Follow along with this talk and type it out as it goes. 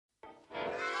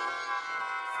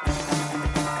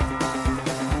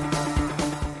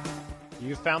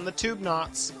You found the tube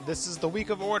knots. This is the week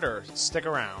of order. Stick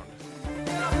around.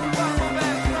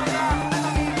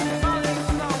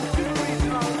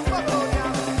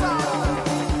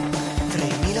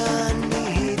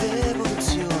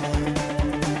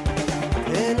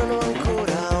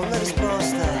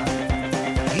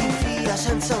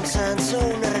 Senza un senso,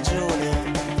 una ragione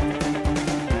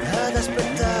ad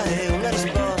aspettare una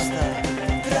risposta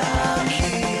tra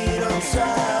chi non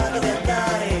sa dove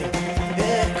andare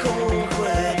e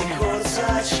comunque di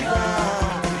corsa ci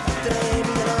va.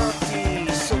 3000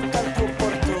 notti sotto al tuo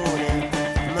portone,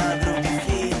 magro di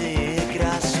fede e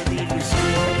grasso di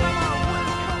illusione.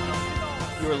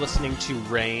 You were listening to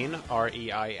Reign,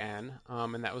 R-E-I-N,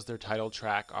 and that was their title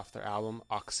track off their album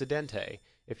Occidente.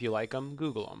 If you like them,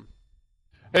 Google them.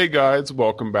 Hey guys,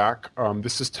 welcome back.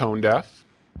 This is Tone Deaf.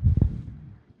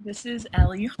 This is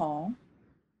Ellie Hall.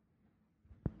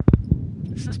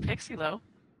 This is Pixie Low.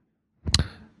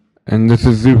 And this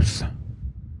is Zeus.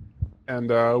 And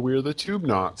we're the Tube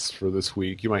Knots for this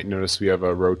week. You might notice we have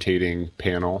a rotating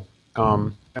panel.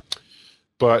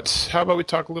 But how about we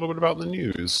talk a little bit about the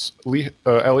news?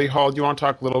 Ellie Hall, do you want to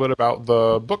talk a little bit about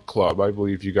the book club? I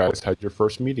believe you guys had your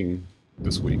first meeting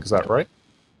this week. Is that right?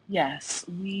 Yes,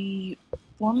 we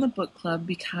formed the book club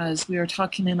because we were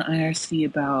talking in IRC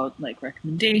about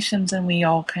recommendations, and we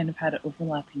all kind of had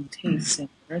overlapping tastes in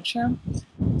literature.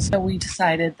 So we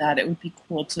decided that it would be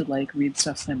cool to read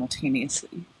stuff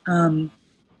simultaneously. And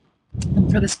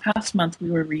for this past month, we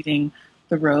were reading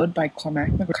The Road by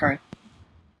Cormac McCarthy.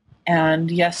 And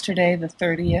yesterday, the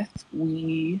 30th,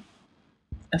 we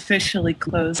officially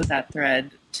closed that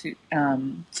thread.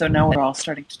 So now we're all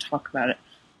starting to talk about it.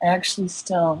 I actually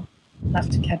still have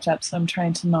to catch up, so I'm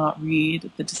trying to not read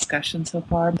the discussion so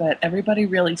far, but everybody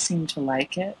really seemed to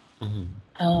like it.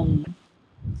 Mm-hmm.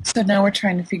 So now we're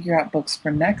trying to figure out books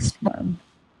for next month.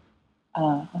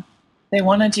 They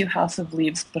want to do House of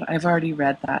Leaves, but I've already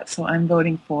read that, so I'm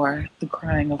voting for The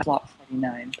Crying of Lot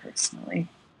 49, personally.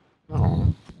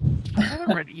 Oh. I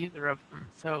haven't read either of them,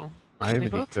 so I haven't they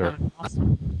both either. sound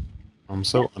awesome. I'm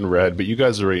so unread, but you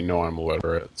guys already know I'm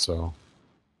illiterate, so...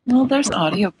 Well, there's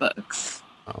audiobooks.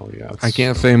 Oh, yeah. I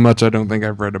can't say much. I don't think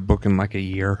I've read a book in a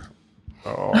year.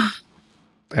 Oh.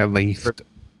 At least.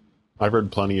 I've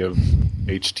read plenty of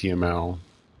HTML.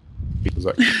 Is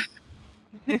that...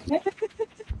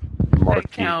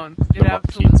 It counts. It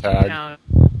absolutely counts.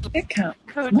 It counts.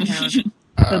 Code counts.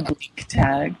 The bleak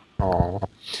tag. Oh.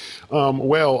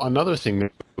 Well, another thing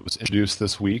that was introduced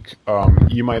this week,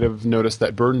 you might have noticed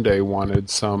that Burden Day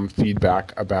wanted some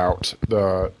feedback about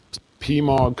the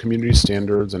PMOG community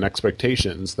standards and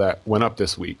expectations that went up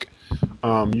this week.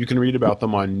 You can read about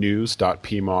them on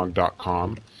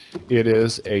news.pmog.com. It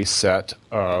is a set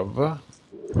of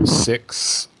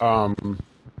six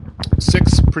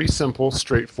pretty simple,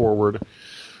 straightforward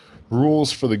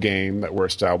rules for the game that were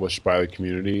established by the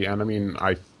community. And I mean,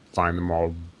 I find them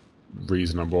all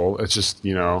reasonable. It's just,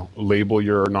 label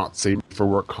your not safe for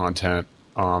work content.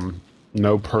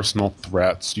 No personal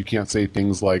threats. You can't say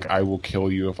things like, I will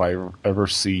kill you if I ever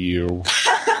see you.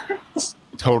 It's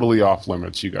totally off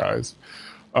limits, you guys.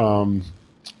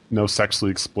 No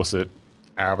sexually explicit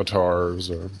avatars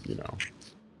or,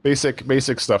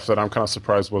 basic stuff that I'm kind of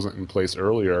surprised wasn't in place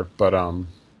earlier. But I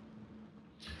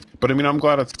mean, I'm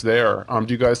glad it's there. Do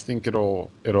you guys think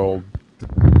it'll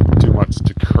do much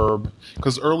to curb?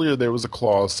 Because earlier there was a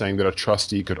clause saying that a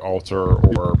trustee could alter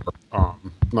or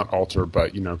not alter,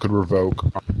 but could revoke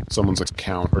someone's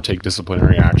account or take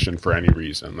disciplinary action for any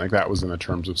reason. That was in the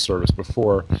terms of service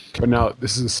before. But now that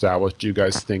this is established, do you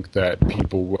guys think that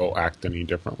people will act any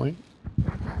differently?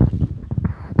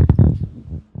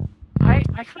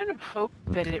 I kind of hope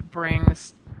that it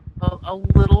brings a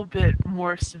little bit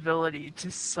more civility to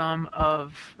some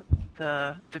of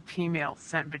the P-mail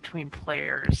sent between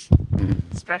players,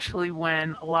 especially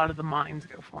when a lot of the mines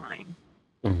go flying.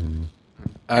 Mm-hmm.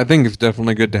 I think it's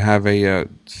definitely good to have a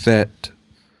set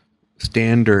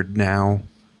standard now.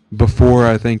 Before,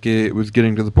 I think it was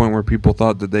getting to the point where people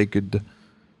thought that they could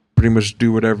pretty much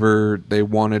do whatever they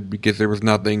wanted because there was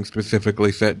nothing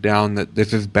specifically set down that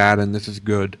this is bad and this is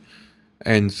good.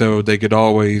 And so they could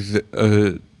always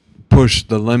push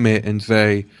the limit and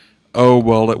say, oh,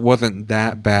 well, it wasn't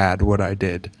that bad what I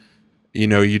did.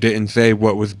 You didn't say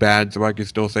what was bad, so I could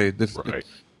still say this. Right.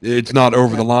 It's not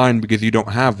over the line because you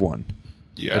don't have one.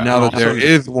 Yeah. But now that there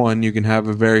is one, you can have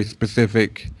a very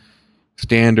specific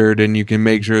standard, and you can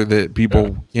make sure that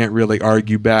people can't really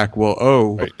argue back,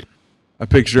 well, right. a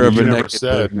picture of You a never naked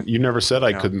said person. you never said I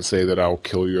Yeah. couldn't say that I'll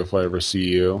kill you if I ever see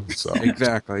you. So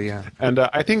Exactly, yeah. And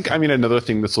I think, another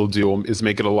thing this will do is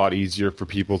make it a lot easier for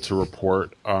people to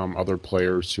report other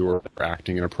players who are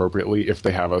acting inappropriately if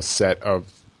they have a set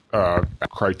of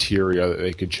criteria that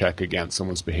they could check against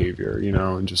someone's behavior,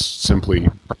 and just simply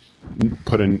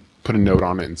put a note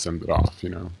on it and send it off,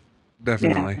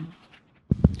 Definitely.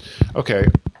 Okay,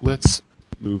 let's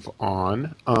move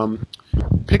on.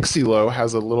 Pixilo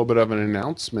has a little bit of an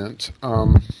announcement.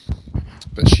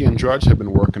 But she and Drudge have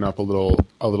been working up a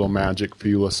little magic for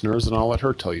you listeners, and I'll let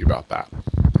her tell you about that.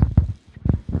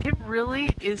 It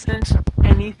really isn't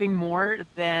anything more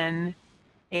than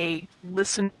a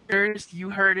listeners,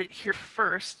 you heard it here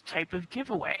first type of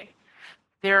giveaway.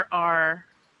 There are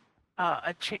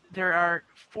there are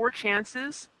 4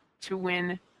 chances to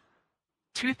win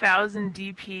 2,000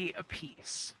 DP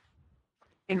apiece.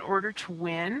 In order to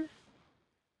win,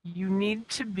 you need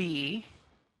to be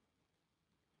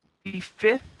the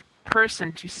 5th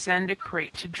person to send a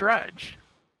crate to Drudge.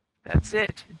 That's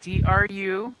it.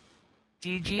 DRUDGE.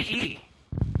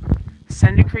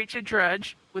 Send a crate to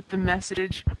Drudge with the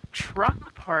message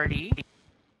Truck Party,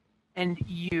 and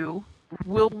you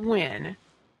will win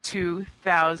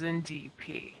 2,000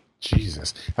 DP.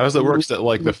 Jesus. How does that work? Is that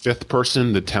like the 5th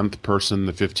person, the 10th person,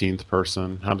 the 15th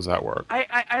person? How does that work?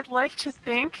 I'd like to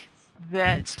think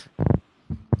that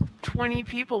 20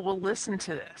 people will listen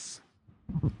to this.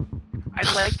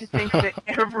 I'd like to think that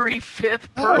every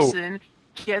 5th person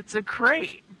gets a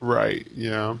crate. Right,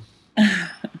 yeah.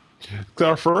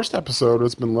 Our first episode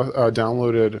has been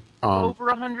downloaded Over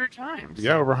 100 times.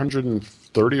 Yeah, over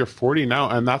 130 or 40 now,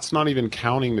 and that's not even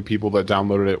counting the people that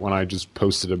downloaded it when I just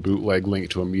posted a bootleg link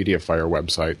to a MediaFire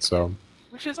website. So,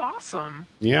 which is awesome.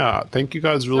 Yeah, thank you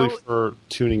guys really So- for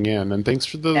tuning in, and thanks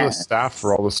for the Yes. staff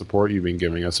for all the support you've been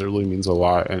giving us. It really means a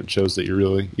lot, and it shows that you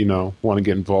really, want to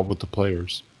get involved with the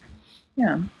players.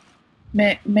 Yeah.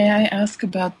 May I ask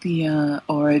about the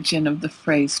origin of the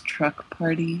phrase truck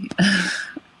party?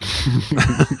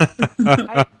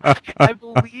 I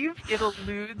believe it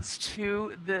alludes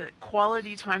to the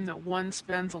quality time that one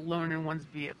spends alone in one's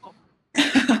vehicle.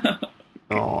 That's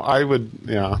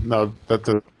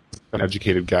an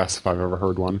educated guess if I've ever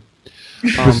heard one.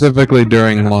 Specifically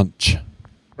during lunch.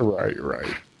 Right.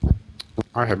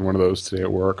 I had one of those today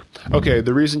at work. Okay,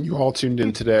 the reason you all tuned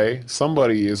in today,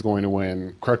 somebody is going to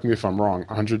win, correct me if I'm wrong,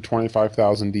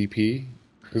 125,000 DP.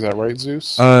 Is that right,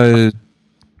 Zeus?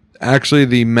 Actually,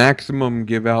 the maximum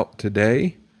give out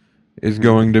today is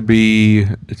going to be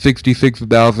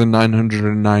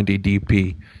 66,990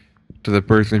 DP to the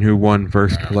person who won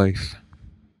first place.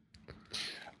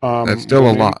 That's still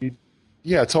a lot.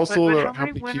 Yeah, tell us a little But bit how how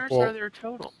many many winners people, are there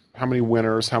total? how many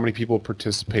winners, how many people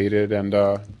participated, and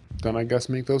then I guess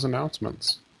make those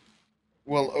announcements.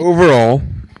 Well, overall,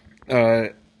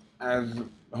 as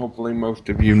hopefully most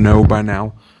of you know by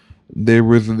now, there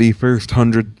was the first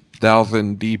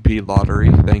 100,000 DP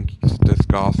lottery, thanks to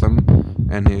Scotham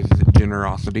and his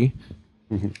generosity.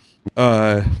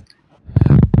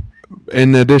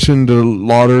 In addition to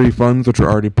lottery funds, which were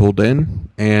already pulled in,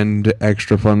 and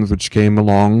extra funds which came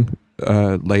along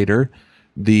later,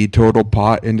 the total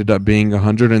pot ended up being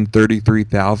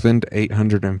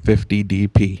 133,850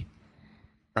 DP.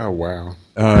 Oh, wow.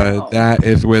 That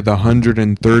is with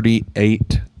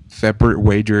 138 separate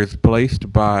wagers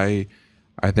placed by,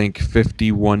 I think,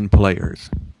 51 players.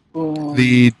 Oh.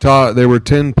 There were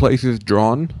 10 places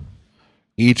drawn,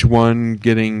 each one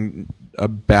getting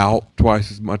about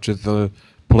twice as much as the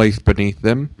place beneath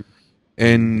them.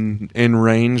 In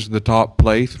range, the top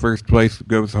place, first place,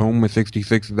 goes home with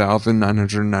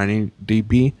 66,990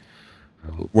 DP,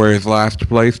 whereas last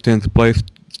place, 10th place,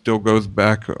 still goes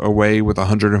back away with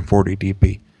 140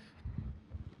 DP.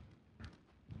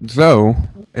 So,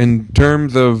 in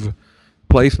terms of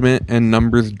placement and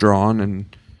numbers drawn and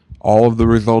all of the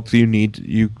results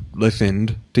you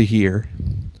listened to hear.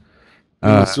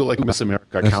 Let's do it like Miss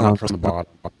America, count up from the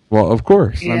bottom. Well, of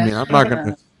course. Yeah. I mean, I'm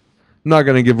not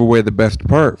gonna give away the best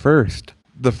part first.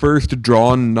 The first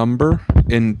drawn number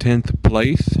in 10th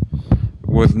place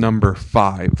was number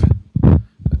 5.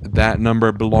 That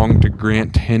number belonged to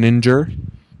Grant Henninger.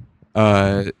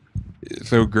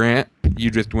 So Grant,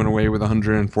 you just went away with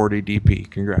 140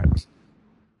 DP. Congrats.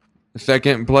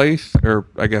 Second place, or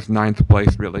I guess 9th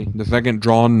place really, the second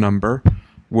drawn number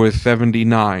was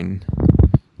 79.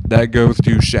 That goes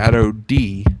to Shadow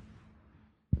D,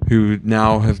 who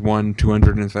now has won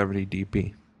 270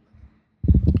 DP.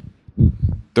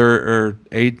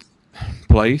 Eighth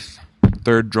place,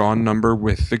 third drawn number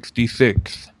with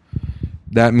 66.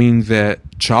 That means that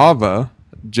Chava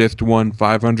just won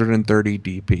 530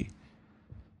 DP.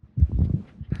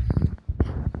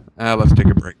 Let's take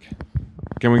a break.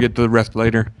 Can we get to the rest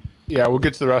later? Yeah, we'll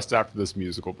get to the rest after this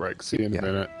musical break. See you in a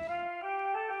minute.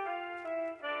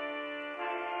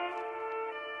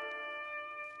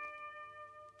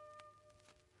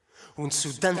 Un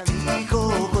sud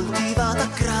antico coltivato a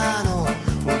grano,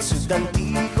 un sud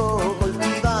antico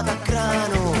coltivato a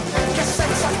grano. Che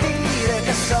senso a dire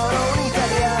che sono un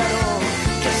italiano?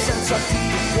 Che senso a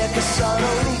dire che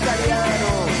sono un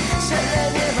italiano? Se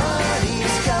le mie mani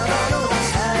scavano da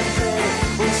sempre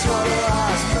un suolo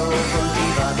aspro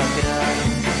coltivato a grano.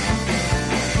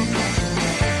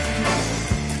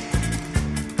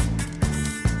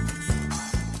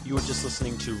 You were just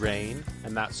listening to Rain,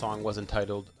 and that song was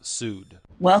entitled Sud.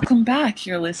 Welcome back.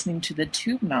 You're listening to the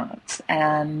Tube Knots,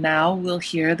 and now we'll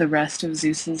hear the rest of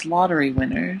Zeus's lottery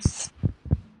winners.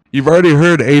 You've already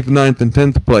heard 8th, 9th, and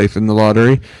 10th place in the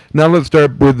lottery. Now let's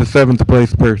start with the 7th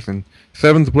place person.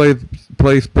 7th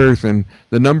place person,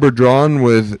 the number drawn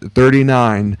was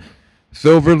 39.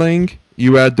 Silverling,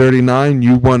 you had 39,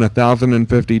 you won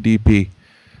 1,050 DP.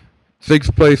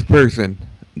 6th place person,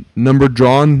 number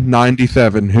drawn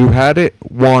 97. Who had it?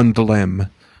 Wandlim.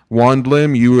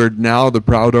 Wandlim, you are now the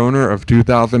proud owner of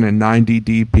 2,090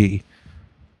 DP.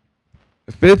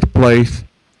 5th place,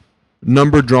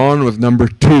 number drawn was number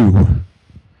 2.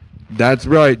 That's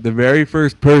right, the very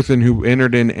first person who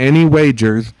entered in any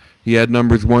wagers, he had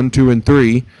numbers 1, 2, and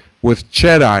 3, was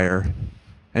Chetire.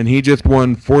 And he just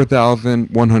won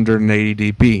 4,180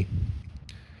 DP.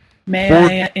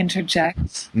 May I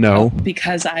interject? No.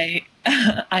 Because I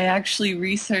I actually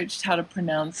researched how to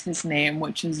pronounce his name,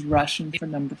 which is Russian for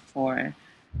number 4.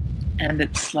 And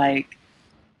it's like,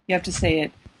 you have to say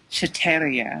it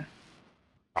Cheteria.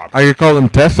 I could call him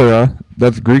Tessera.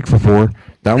 That's Greek for 4.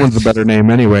 That one's a better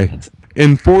name anyway.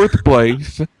 In 4th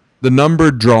place, the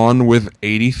number drawn was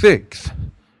 86.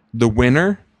 The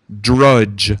winner,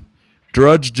 Drudge.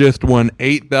 Drudge just won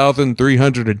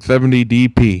 8,370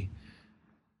 DP.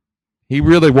 He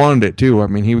really wanted it too. I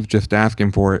mean, he was just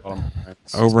asking for it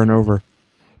over and over.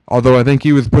 Although I think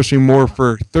he was pushing more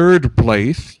for 3rd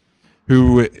place,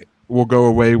 who will go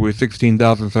away with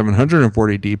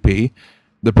 16,740 DP.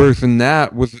 The person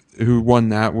who won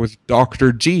that was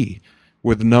Dr. G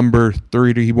with number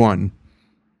 31.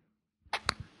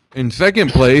 In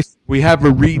 2nd place, we have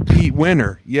a repeat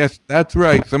winner. Yes, that's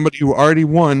right. Somebody who already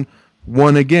won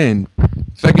again.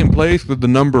 2nd place with the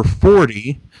number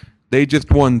 40. They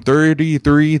just won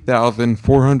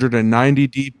 33,490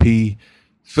 DP.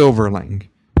 Silverling.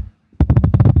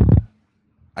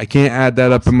 I can't add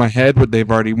that up in my head what they've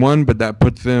already won, but that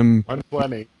puts them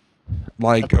 120.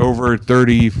 like over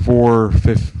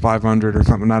 500 or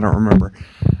something. I don't remember.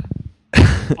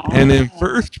 And in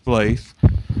 1st place,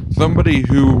 somebody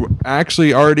who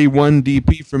actually already won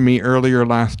DP from me earlier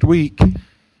last week,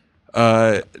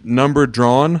 number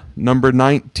drawn, number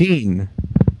 19.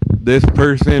 This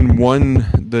person won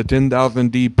the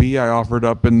 10,000 DP I offered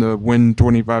up in the win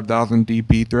 25,000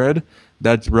 DP thread.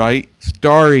 That's right,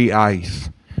 Starry Ice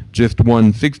just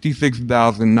won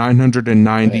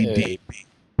 66,990 DP.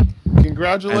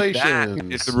 Congratulations.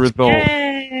 And that is the result of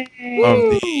the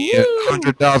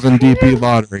 100,000 DP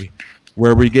lottery,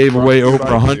 where we gave away over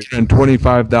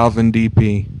 125,000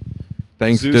 DP.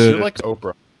 Thanks Zeus, to... you're like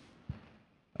Oprah.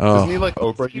 Isn't he like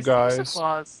Oprah, you guys?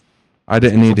 I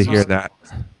didn't need to hear that.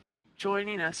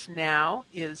 Joining us now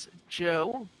is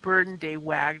Joe Burdenday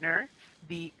Wagner,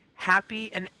 the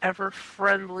happy and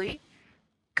ever-friendly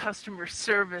customer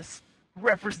service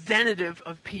representative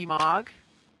of PMOG.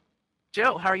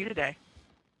 Joe, how are you today?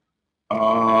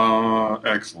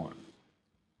 Excellent.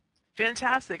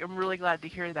 Fantastic. I'm really glad to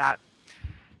hear that.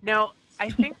 Now,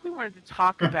 I think we wanted to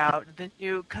talk about the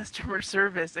new customer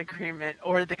service agreement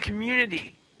or the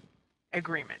community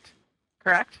agreement,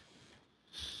 correct?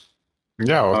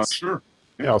 Yeah, Sure.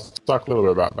 Yeah, let's talk a little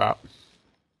bit about that.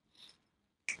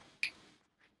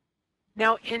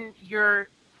 Now, in your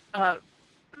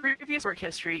previous work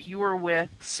history, you were with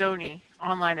Sony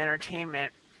Online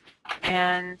Entertainment,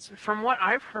 and from what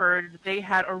I've heard, they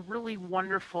had a really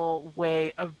wonderful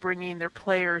way of bringing their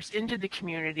players into the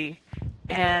community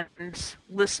and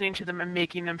listening to them and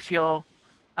making them feel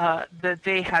that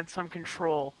they had some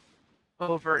control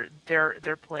over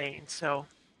their playing. So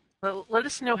let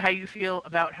us know how you feel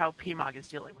about how PMOG is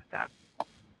dealing with that.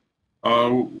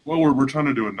 Well, we're trying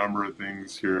to do a number of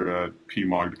things here at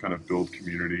PMOG to kind of build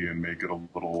community and make it a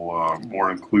little more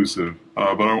inclusive.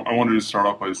 But I wanted to start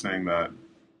off by saying that,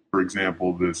 for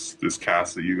example, this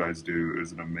cast that you guys do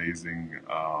is an amazing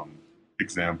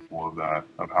example of that,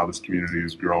 of how this community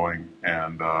is growing.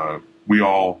 And we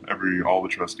all the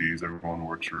trustees, everyone who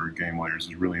works for Game Layers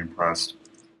is really impressed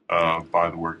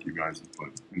by the work you guys have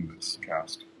put in this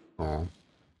cast. Aw.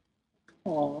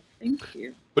 Oh, thank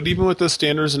you. But even with the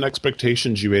standards and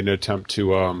expectations, you made an attempt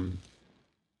to uh,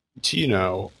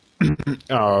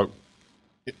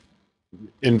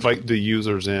 invite the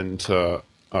users in to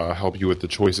help you with the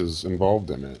choices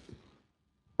involved in it.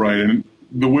 Right, and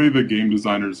the way the game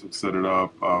designers have set it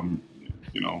up,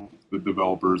 the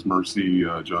developers, Mercy,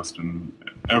 Justin,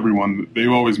 everyone, they've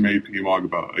always made PMOG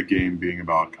about a game being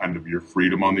about kind of your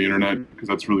freedom on the internet, because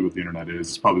that's really what the internet is.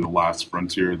 It's probably the last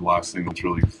frontier, the last thing that's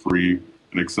really free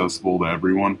and accessible to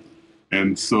everyone.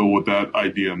 And so with that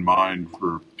idea in mind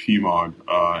for PMOG,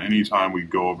 anytime we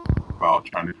go about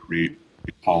trying to create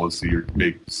policy or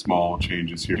make small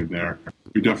changes here and there,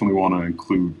 we definitely want to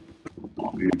include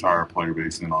the entire player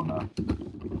base in on that.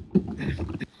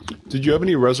 Did you have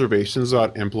any reservations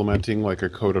about implementing like a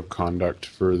code of conduct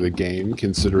for the game,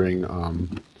 considering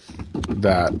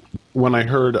that when I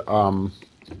heard I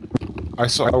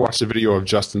watched a video of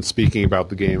Justin speaking about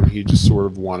the game, he just sort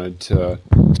of wanted to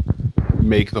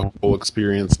make the whole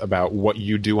experience about what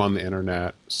you do on the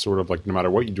internet, sort of like no matter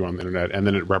what you do on the internet, and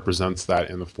then it represents that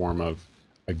in the form of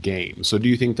a game. So do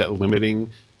you think that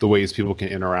limiting the ways people can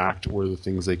interact or the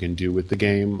things they can do with the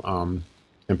game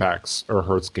impacts or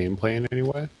hurts gameplay in any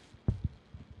way?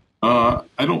 I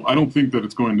don't think that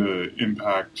it's going to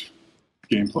impact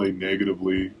gameplay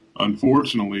negatively.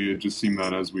 Unfortunately, it just seemed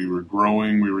that as we were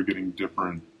growing, we were getting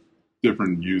different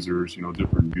users,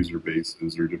 different user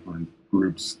bases or different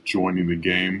groups joining the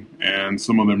game, and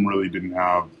some of them really didn't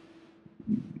have,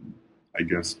 I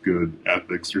guess, good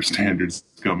ethics or standards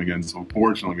coming in. So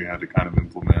unfortunately, we had to kind of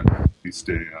implement at least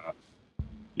a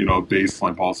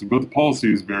baseline policy. But the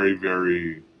policy is very,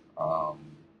 very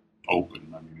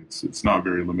open. I mean, it's not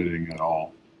very limiting at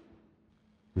all.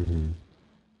 Mm-hmm.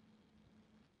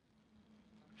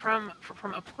 From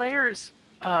a player's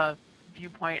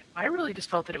viewpoint, I really just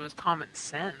felt that it was common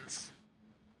sense.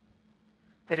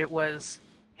 That it was,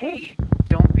 hey,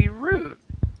 don't be rude.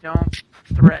 Don't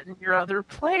threaten your other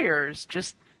players.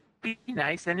 Just be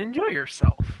nice and enjoy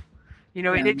yourself.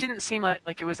 It didn't seem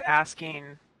like it was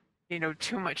asking,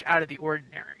 too much out of the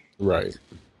ordinary. Right.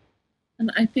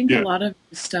 And I think a lot of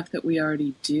the stuff that we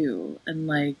already do, and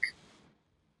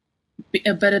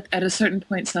but at a certain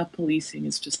point, self-policing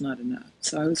is just not enough.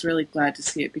 So I was really glad to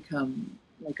see it become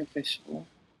official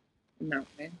in that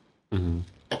way. Mm-hmm.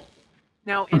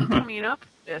 Now, in coming up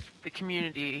with the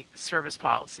community service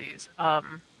policies,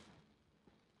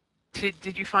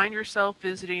 did you find yourself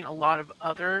visiting a lot of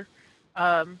other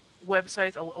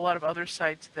websites, a lot of other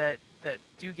sites that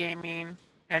do gaming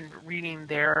and reading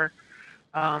their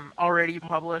already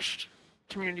published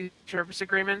community service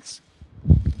agreements?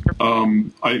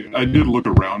 I did look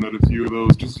around at a few of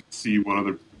those just to see what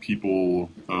other people,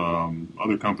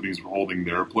 other companies were holding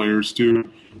their players to.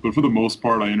 But for the most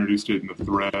part, I introduced it in the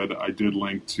thread. I did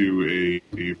link to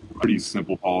a pretty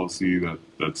simple policy that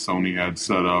Sony had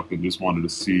set up and just wanted to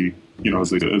see,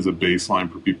 as a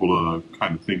baseline for people to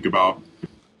kind of think about.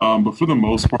 But for the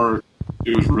most part,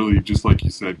 it was really just like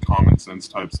you said, common sense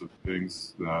types of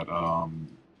things that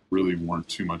really weren't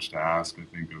too much to ask, I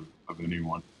think, of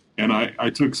anyone. And I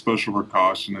took special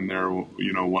precaution in there,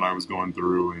 when I was going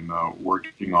through and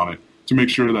working on it to make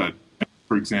sure that,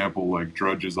 for example, like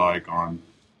Drudge's icon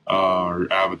or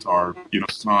avatar,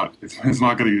 it's not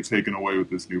going to get taken away with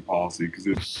this new policy because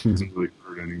it doesn't really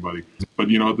hurt anybody.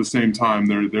 But at the same time,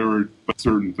 there were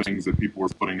certain things that people were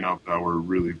putting up that were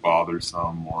really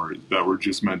bothersome or that were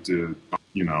just meant to,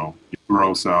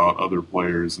 gross out other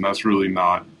players, and that's really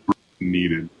not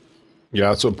needed. Yeah,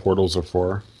 that's what portals are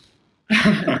for.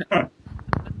 Yeah,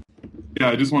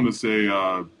 I just wanted to say,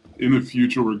 in the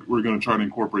future, we're going to try to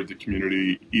incorporate the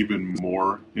community even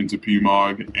more into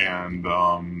PMOG, and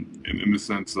in the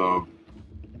sense of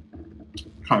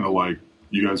kind of like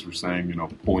you guys were saying,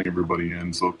 pulling everybody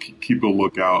in. So keep a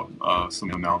lookout.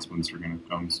 Some announcements are going to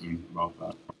come soon about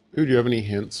that. Do you have any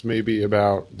hints maybe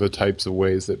about the types of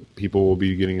ways that people will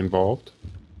be getting involved?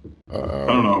 I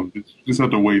don't know. Just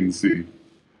have to wait and see.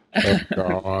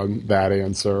 On that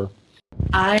answer.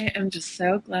 I am just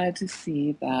so glad to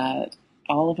see that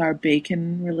all of our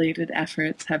bacon-related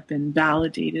efforts have been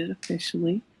validated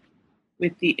officially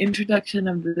with the introduction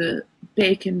of the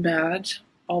bacon badge,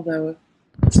 although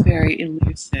it's very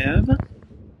elusive.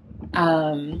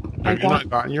 Have you not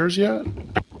gotten yours yet?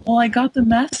 Well, I got the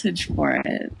message for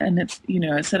it, and it's,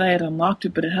 it said I had unlocked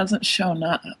it, but it hasn't shown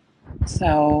up.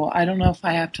 So I don't know if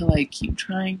I have to, keep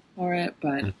trying for it,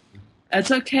 but it's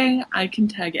okay. I can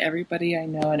tag everybody I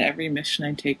know in every mission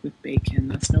I take with bacon.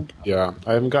 That's no problem. Yeah,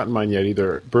 I haven't gotten mine yet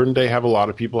either. Burn Day have a lot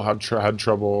of people had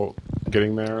trouble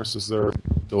getting there. So is there a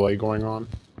delay going on?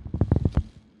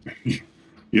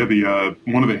 Yeah, the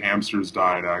one of the hamsters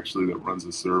died actually that runs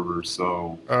the server.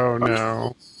 So Oh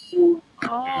no.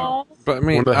 Oh, But I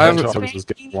mean, One of the I've, hedgehogs is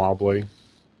getting wobbly.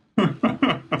 oh,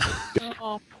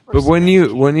 poor but when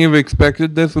Spanky. you've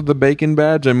expected this with the bacon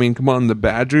badge, I mean, come on, the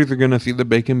badgers are going to see the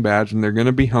bacon badge and they're going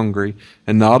to be hungry,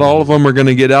 and not all of them are going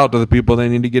to get out to the people they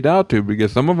need to get out to,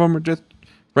 because some of them are just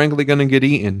frankly going to get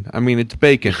eaten. I mean, it's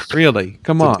bacon, really.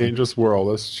 Come It's a on. dangerous world.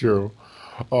 That's true.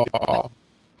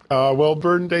 Well,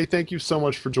 Burden Day, thank you so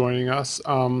much for joining us.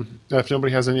 If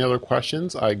nobody has any other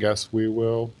questions, I guess we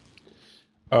will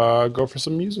go for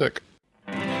some music.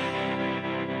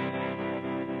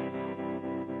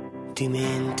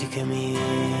 Dimenticami,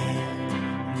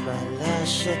 ma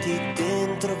lasciati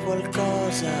dentro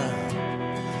qualcosa,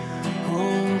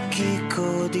 un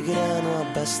chicco di grano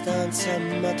abbastanza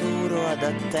maturo ad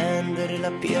attendere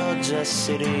la pioggia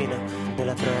serena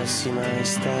della prossima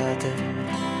estate.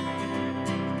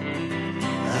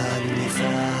 Anni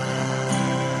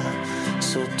fa,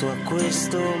 sotto a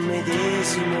questo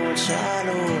medesimo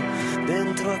cielo,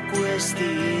 dentro a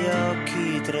questi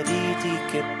occhi traditi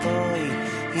che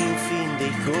poi, in fin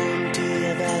dei conti,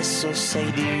 adesso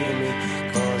sai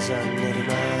dirmi cosa ne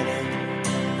rimane.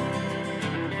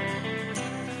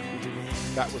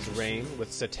 That was Rain with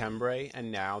Settembre,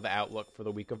 and now the outlook for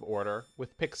the week of Order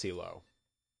with Pixilo.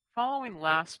 Following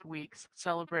last week's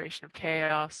celebration of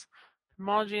chaos,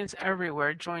 Primogians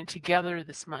everywhere joined together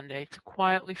this Monday to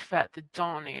quietly fete the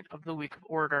dawning of the week of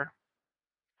Order.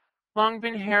 Long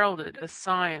been heralded as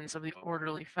signs of the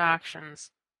orderly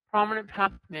factions, prominent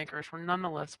pathmakers were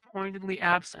nonetheless pointedly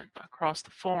absent across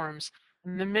the forums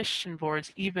and the mission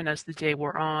boards even as the day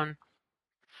wore on.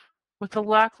 With a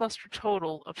lackluster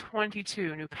total of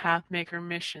 22 new Pathmaker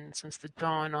missions since the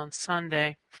dawn on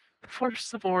Sunday, the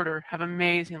forces of order have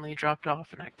amazingly dropped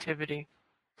off in activity.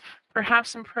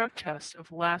 Perhaps in protest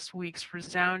of last week's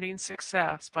resounding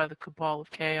success by the Cabal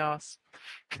of Chaos,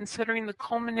 considering the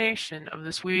culmination of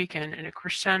this weekend in a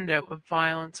crescendo of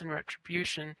violence and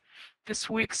retribution, this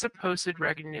week's supposed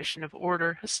recognition of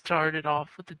order has started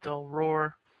off with a dull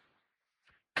roar.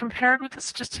 Compared with the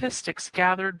statistics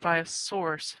gathered by a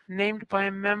source named by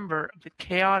a member of the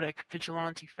chaotic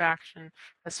vigilante faction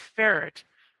as Ferret,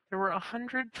 there were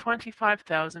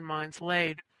 125,000 mines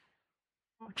laid,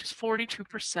 which is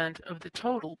 42% of the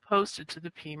total posted to the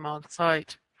PMOG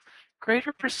site.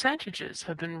 Greater percentages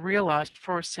have been realized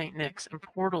for St. Nick's and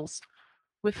Portals,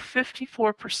 with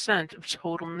 54% of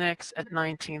total Nicks at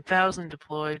 19,000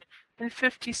 deployed and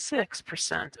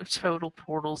 56% of total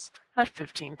Portals at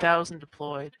 15,000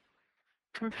 deployed.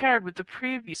 Compared with the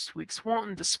previous week's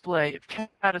wanton display of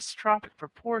catastrophic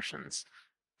proportions,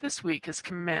 this week has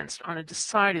commenced on a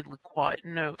decidedly quiet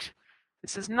note.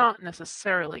 This is not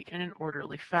necessarily in an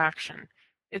orderly faction.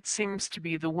 It seems to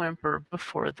be the whimper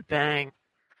before the bang.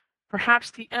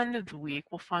 Perhaps the end of the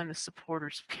week will find the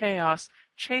supporters of chaos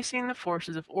chasing the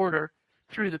forces of order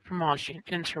through the Primogian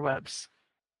interwebs.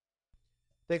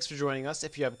 Thanks for joining us.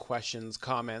 If you have questions,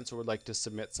 comments, or would like to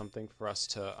submit something for us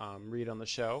to read on the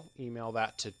show, email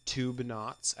that to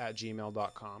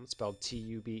tubenauts@gmail.com, spelled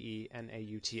Tubenauts. And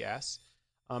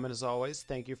as always,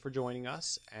 thank you for joining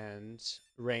us, and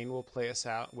Rain will play us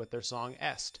out with their song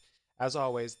Est. As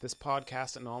always, this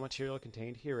podcast and all material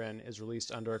contained herein is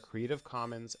released under a Creative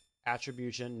Commons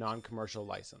Attribution Non-Commercial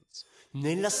License.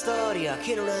 Nella storia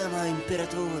che non ama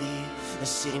imperatori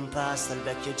si rimpasta il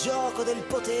vecchio gioco del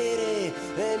potere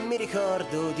e mi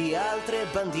ricordo di altre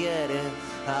bandiere,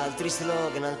 altri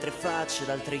slogan, altre facce,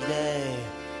 altre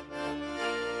idee.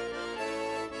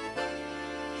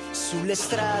 Sulle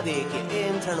strade che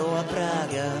entrano a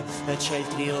Praga c'è il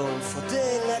trionfo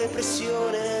della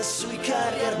repressione, sui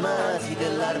carri armati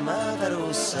dell'Armata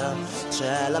Rossa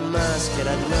c'è la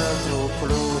maschera di un altro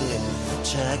colore,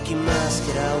 c'è chi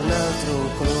maschera un altro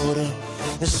colore.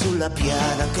 E sulla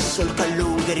piana che solca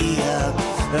l'Ungheria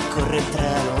corre il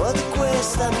treno di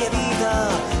questa mia vita,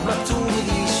 ma tu mi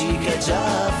dici che è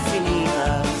già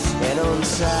finita e non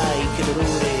sai che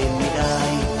dolore mi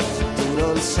dai, tu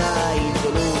non sai il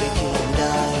dolore che mi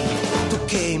dai. Tu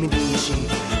che mi dici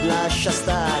lascia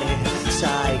stare,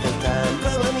 sai che il tempo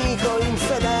è un amico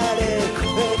infedele e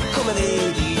come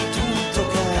vedi tutto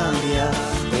cambia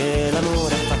e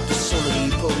l'amore è fatto solo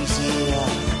di poesia,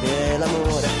 e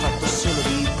l'amore è fatto solo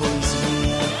di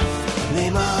poesia. Le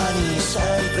mani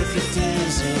sempre più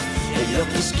tese e gli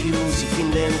occhi schiusi fin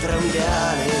dentro un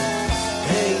ideale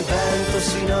e il vento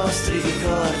sui nostri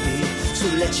ricordi,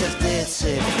 sulle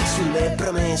certezze, sulle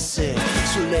promesse,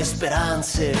 sulle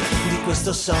speranze di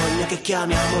questo sogno che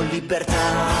chiamiamo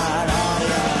libertà.